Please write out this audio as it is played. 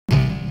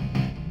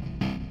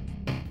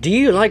Do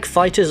you like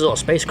fighters or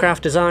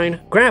spacecraft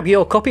design? Grab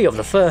your copy of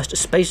the first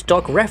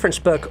Spacedock reference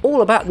book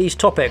all about these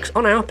topics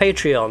on our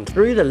Patreon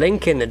through the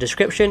link in the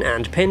description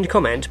and pinned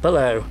comment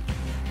below.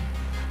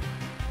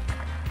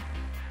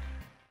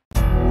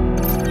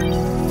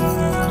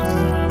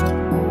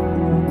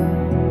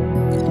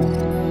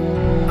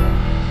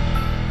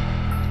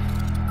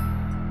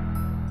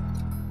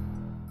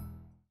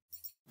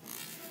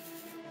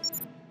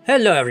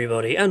 Hello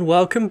everybody and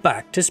welcome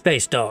back to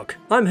Spacedock.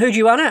 I'm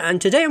Hojuana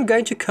and today I'm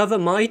going to cover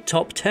my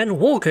top 10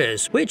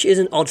 walkers, which is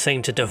an odd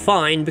thing to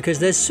define because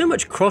there's so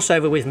much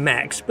crossover with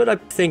mechs, but I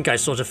think I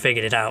sort of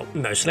figured it out,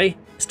 mostly.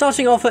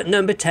 Starting off at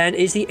number 10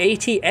 is the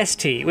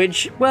AT-ST,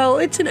 which, well,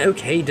 it's an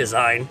okay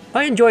design.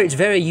 I enjoy its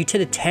very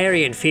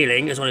utilitarian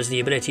feeling as well as the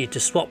ability to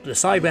swap the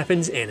side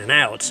weapons in and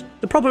out.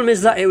 The problem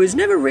is that it was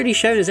never really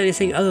shown as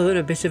anything other than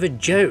a bit of a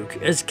joke,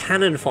 as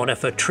cannon fodder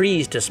for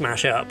trees to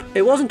smash up.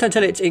 It wasn't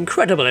until its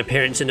incredible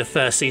appearance in the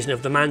first season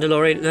of The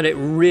Mandalorian that it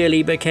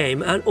really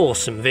became an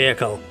awesome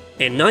vehicle.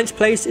 In 9th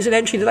place is an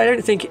entry that I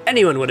don't think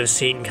anyone would have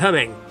seen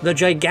coming, the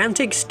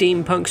gigantic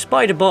steampunk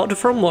spider bot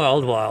from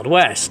Wild Wild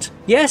West.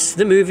 Yes,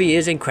 the movie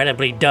is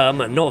incredibly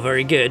dumb and not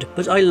very good,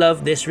 but I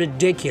love this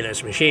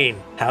ridiculous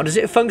machine. How does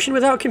it function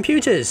without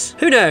computers?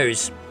 Who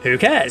knows? Who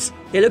cares?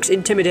 It looks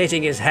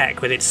intimidating as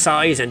heck with its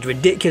size and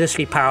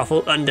ridiculously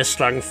powerful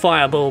underslung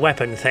fireball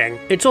weapon thing.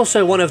 It's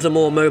also one of the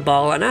more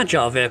mobile and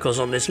agile vehicles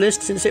on this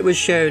list since it was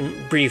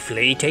shown,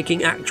 briefly,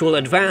 taking actual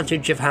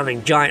advantage of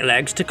having giant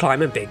legs to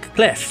climb a big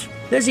cliff.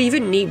 There's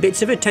even neat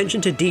bits of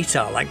attention to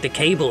detail like the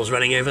cables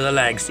running over the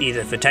legs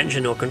either for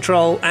tension or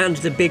control, and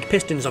the big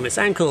pistons on its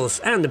ankles,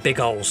 and the big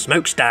old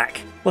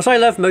smokestack. What I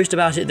love most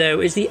about it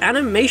though is the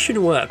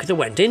animation work that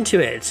went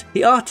into it.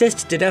 The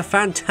artists did a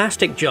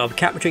fantastic job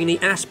capturing the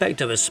aspect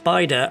of a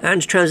spider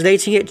and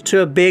translating it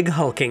to a big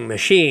hulking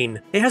machine.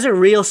 It has a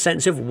real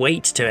sense of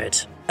weight to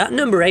it. At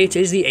number 8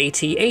 is the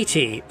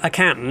AT-AT. I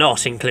can't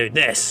not include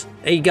this.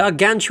 A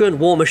gargantuan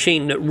war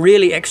machine that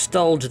really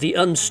extolled the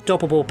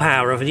unstoppable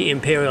power of the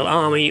Imperial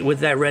Army with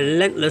their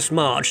relentless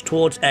march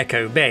towards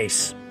Echo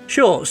Base.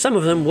 Sure, some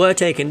of them were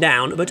taken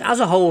down, but as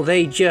a whole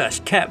they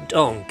just kept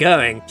on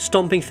going,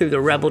 stomping through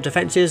the rebel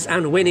defences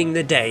and winning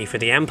the day for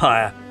the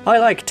Empire. I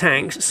like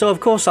tanks, so of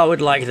course I would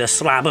like the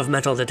slab of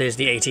metal that is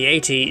the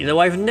AT-AT, though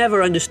I've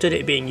never understood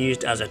it being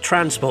used as a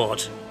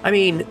transport. I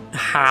mean,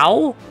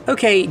 how?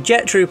 Okay,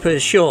 jet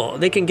troopers, sure,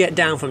 they can get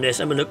down from this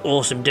and would look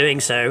awesome doing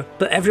so,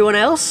 but everyone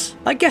else?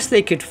 I guess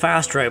they could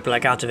fast rope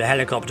like out of a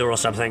helicopter or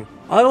something.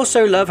 I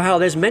also love how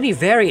there's many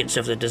variants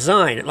of the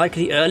design, like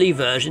the early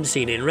version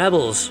seen in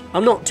Rebels.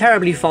 I'm not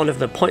terribly fond of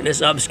the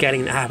pointless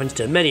upscaling that happens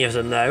to many of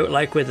them though,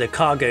 like with the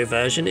cargo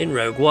version in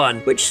Rogue One,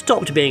 which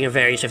stopped being a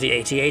variant of the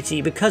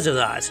AT-AT because of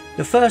that.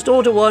 The First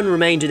Order one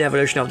remained an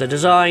evolution of the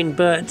design,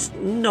 but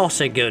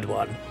not a good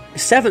one.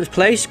 7th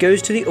place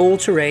goes to the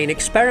all-terrain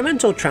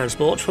experimental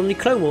transport from the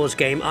Clone Wars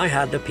game I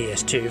had the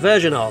PS2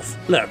 version of.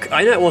 Look,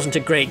 I know it wasn't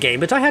a great game,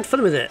 but I had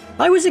fun with it.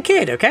 I was a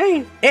kid,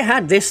 okay? It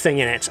had this thing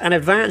in it, an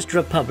Advanced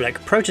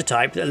Republic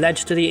prototype that led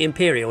to the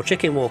Imperial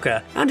Chicken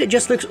Walker, and it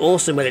just looks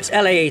awesome with its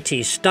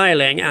LAAT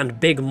styling and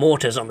big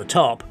mortars on the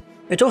top.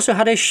 It also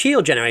had a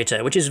shield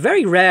generator, which is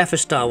very rare for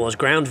Star Wars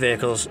ground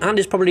vehicles, and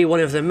is probably one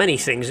of the many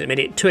things that made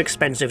it too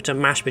expensive to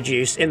mass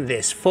produce in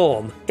this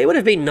form. It would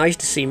have been nice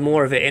to see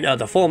more of it in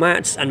other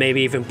formats, and maybe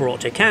even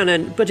brought to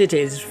canon, but it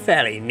is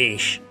fairly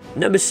niche.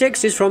 Number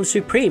 6 is from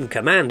Supreme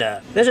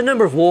Commander. There's a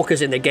number of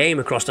walkers in the game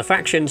across the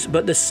factions,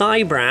 but the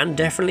Psy brand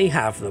definitely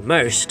have the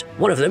most.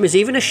 One of them is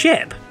even a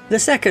ship. The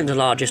second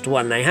largest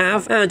one they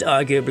have, and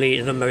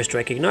arguably the most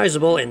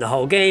recognisable in the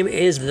whole game,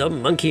 is the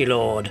Monkey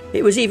Lord.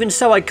 It was even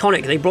so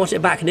iconic they brought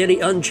it back nearly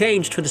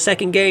unchanged for the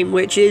second game,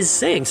 which is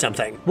saying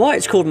something. Why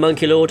it's called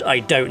Monkey Lord, I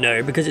don't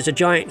know, because it's a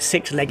giant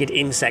six-legged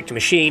insect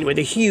machine with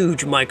a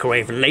huge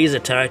microwave laser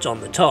turret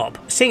on the top.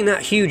 Seeing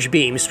that huge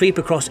beam sweep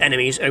across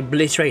enemies,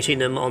 obliterating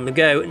them on the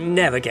go,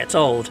 never gets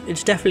old.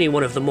 It's definitely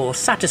one of the more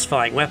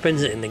satisfying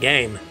weapons in the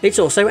game. It's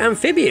also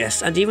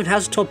amphibious, and even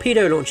has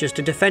torpedo launchers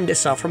to defend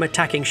itself from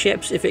attacking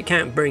ships if it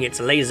can't bring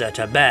its laser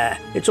to bear.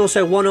 It's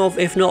also one of,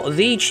 if not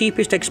the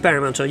cheapest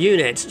experimental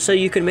units, so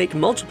you can make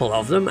multiple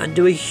of them and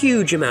do a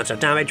huge amount of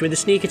damage with a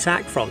sneak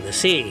attack from the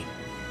sea.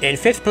 In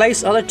 5th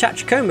place are the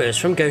Tachikomas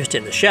from Ghost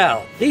in the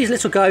Shell. These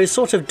little guys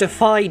sort of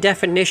defy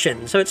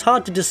definition, so it's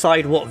hard to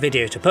decide what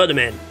video to put them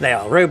in. They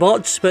are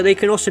robots, but they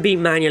can also be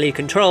manually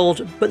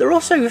controlled, but they're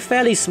also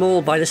fairly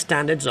small by the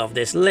standards of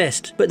this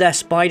list. But they're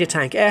spider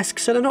tank-esque,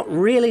 so they're not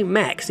really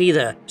mechs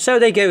either. So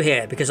they go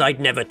here, because I'd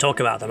never talk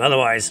about them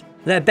otherwise.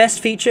 Their best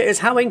feature is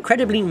how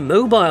incredibly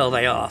mobile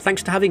they are,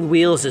 thanks to having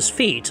wheels as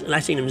feet,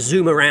 letting them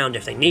zoom around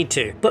if they need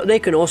to. But they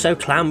can also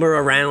clamber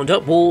around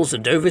up walls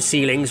and over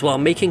ceilings while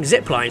making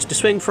zip lines to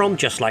swing from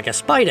just like a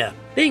spider.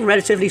 Being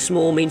relatively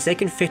small means they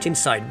can fit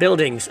inside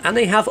buildings, and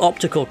they have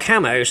optical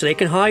camo so they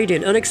can hide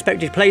in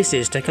unexpected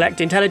places to collect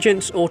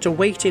intelligence or to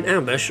wait in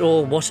ambush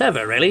or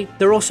whatever really.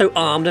 They're also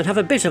armed and have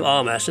a bit of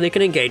armour so they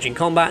can engage in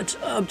combat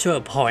up to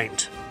a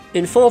point.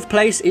 In 4th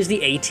place is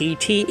the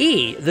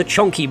ATTE, the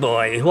Chonky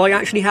Boy, who I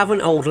actually have an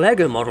old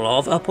LEGO model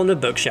of up on the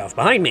bookshelf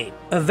behind me.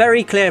 A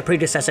very clear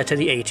predecessor to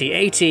the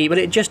AT-AT, but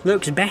it just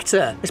looks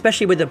better,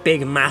 especially with the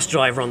big mass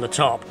driver on the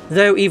top,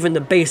 though even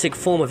the basic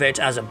form of it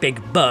as a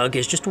big bug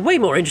is just way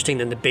more interesting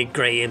than the big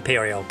grey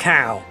Imperial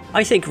cow.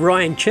 I think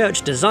Ryan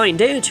Church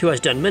designed it, who has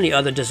done many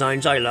other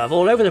designs I love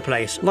all over the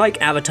place, like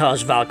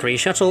Avatar's Valkyrie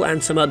shuttle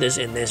and some others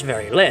in this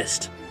very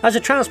list. As a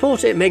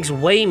transport, it makes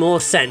way more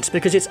sense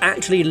because it's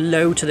actually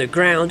low to the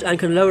ground and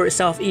can lower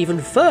itself even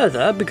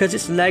further because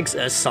its legs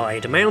are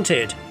side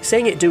mounted.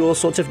 Seeing it do all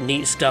sorts of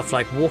neat stuff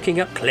like walking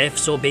up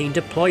cliffs or being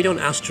deployed on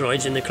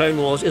asteroids in the Clone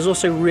Wars is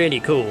also really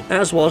cool,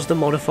 as was the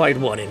modified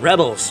one in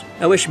Rebels.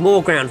 I wish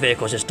more ground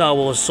vehicles in Star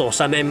Wars saw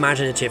some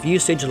imaginative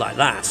usage like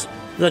that.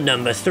 The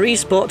number 3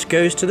 spot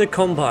goes to the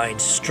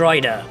Combined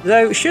Strider.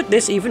 Though, should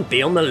this even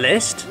be on the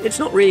list? It's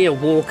not really a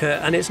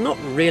walker and it's not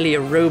really a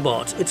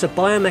robot, it's a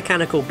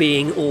biomechanical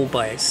being all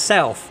by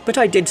itself. But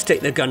I did stick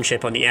the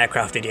gunship on the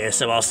aircraft video,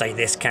 so I'll say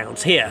this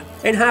counts here.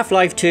 In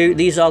Half-Life 2,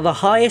 these are the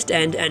highest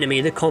end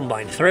enemy the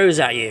Combine throws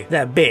at you.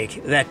 They're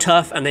big, they're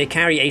tough, and they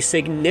carry a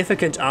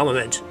significant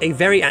armament, a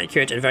very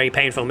accurate and very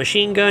painful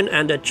machine gun,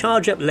 and a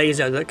charge-up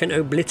laser that can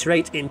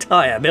obliterate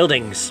entire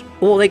buildings.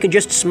 Or they can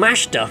just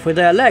smash stuff with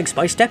their legs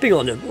by stepping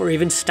on them, or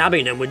even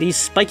stabbing them with these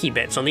spiky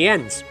bits on the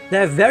ends.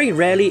 They're very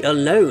rarely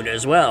alone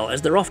as well,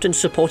 as they're often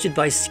supported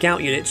by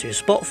scout units who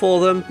spot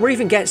for them, or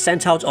even get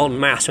sent out en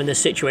masse when the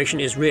situation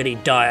is really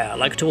dire,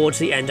 like towards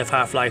the end of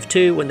Half-Life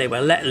 2 when they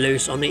were let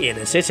loose on the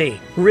inner city.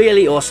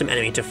 Really awesome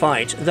enemy to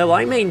fight, though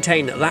I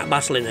maintain that that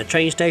battle in the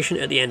train station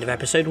at the end of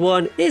episode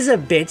 1 is a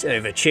bit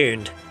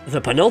overtuned.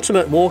 The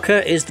penultimate walker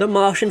is the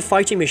Martian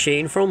fighting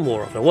machine from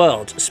War of the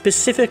Worlds,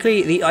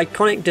 specifically the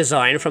iconic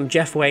design from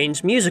Jeff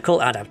Wayne's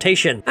musical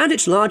adaptation, and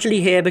it's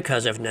largely here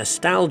because of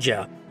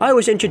nostalgia. I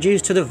was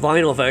introduced to the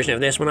vinyl version of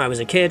this when I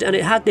was a kid, and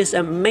it had this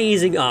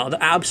amazing art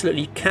that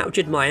absolutely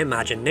captured my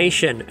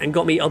imagination and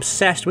got me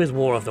obsessed with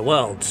War of the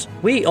Worlds.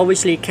 We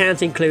obviously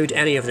can't include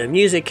any of the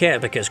music here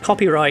because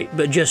copyright,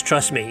 but just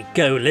trust me,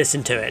 go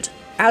listen to it.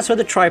 As for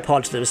the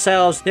tripods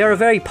themselves, they are a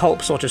very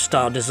pulp sort of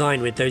style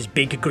design with those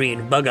big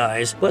green bug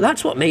eyes, but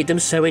that's what made them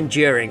so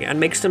enduring and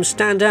makes them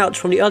stand out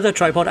from the other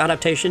tripod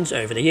adaptations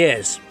over the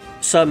years.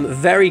 Some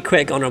very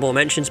quick honourable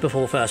mentions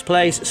before first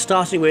place,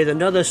 starting with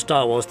another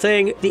Star Wars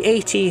thing, the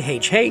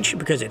AT-HH,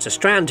 because it's a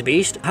strand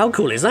beast. How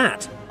cool is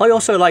that? I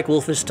also like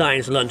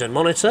Wolfenstein's London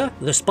Monitor,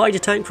 the Spider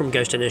Tank from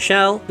Ghost in a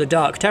Shell, the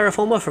Dark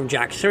Terraformer from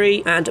Jak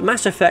 3, and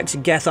Mass Effect's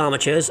Geth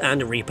Armatures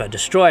and Reaper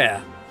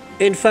Destroyer.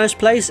 In first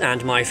place,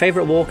 and my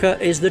favourite walker,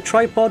 is the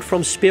tripod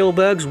from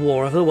Spielberg's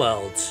War of the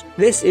Worlds.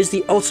 This is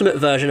the ultimate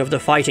version of the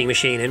fighting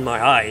machine in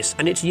my eyes,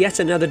 and it's yet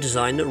another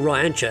design that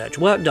Ryan Church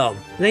worked on.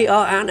 They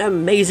are an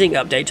amazing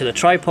update to the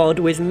tripod,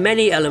 with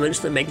many elements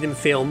that make them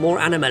feel more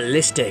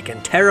animalistic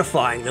and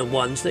terrifying than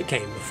ones that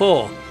came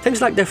before. Things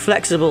like the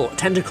flexible,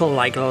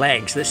 tentacle-like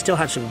legs that still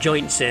had some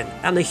joints in,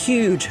 and the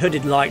huge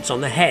hooded lights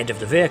on the head of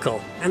the vehicle.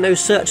 And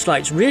those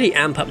searchlights really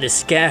amp up the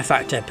scare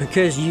factor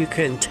because you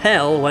can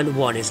tell when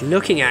one is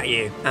looking at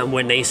you, and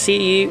when they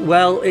see you,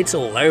 well, it's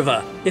all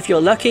over. If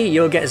you're lucky,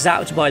 you'll get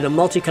zapped by the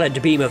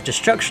multicolored beam of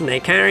destruction they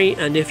carry,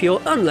 and if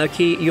you're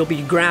unlucky, you'll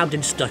be grabbed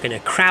and stuck in a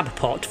crab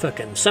pot for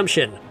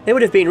consumption. It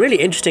would have been really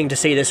interesting to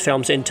see this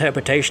film's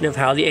interpretation of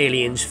how the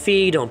aliens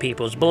feed on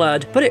people's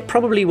blood, but it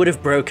probably would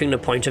have broken the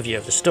point of view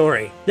of the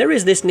story. There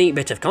is this neat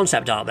bit of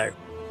concept art though.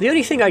 The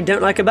only thing I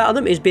don't like about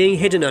them is being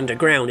hidden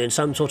underground in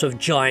some sort of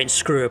giant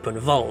screw-open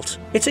vault.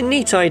 It's a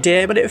neat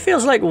idea, but it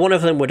feels like one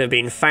of them would have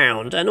been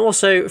found, and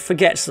also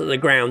forgets that the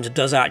ground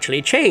does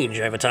actually change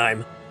over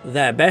time.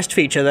 Their best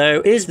feature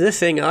though is the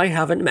thing I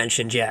haven't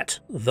mentioned yet,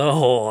 the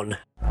horn.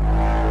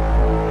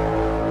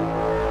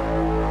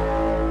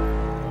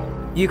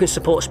 You can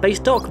support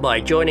Spacedock by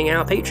joining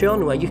our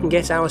Patreon, where you can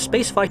get our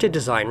Space Fighter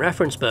design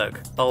reference book.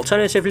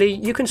 Alternatively,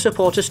 you can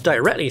support us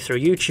directly through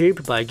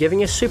YouTube by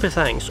giving us super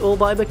thanks or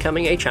by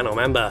becoming a channel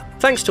member.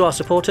 Thanks to our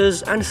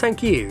supporters, and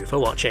thank you for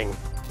watching.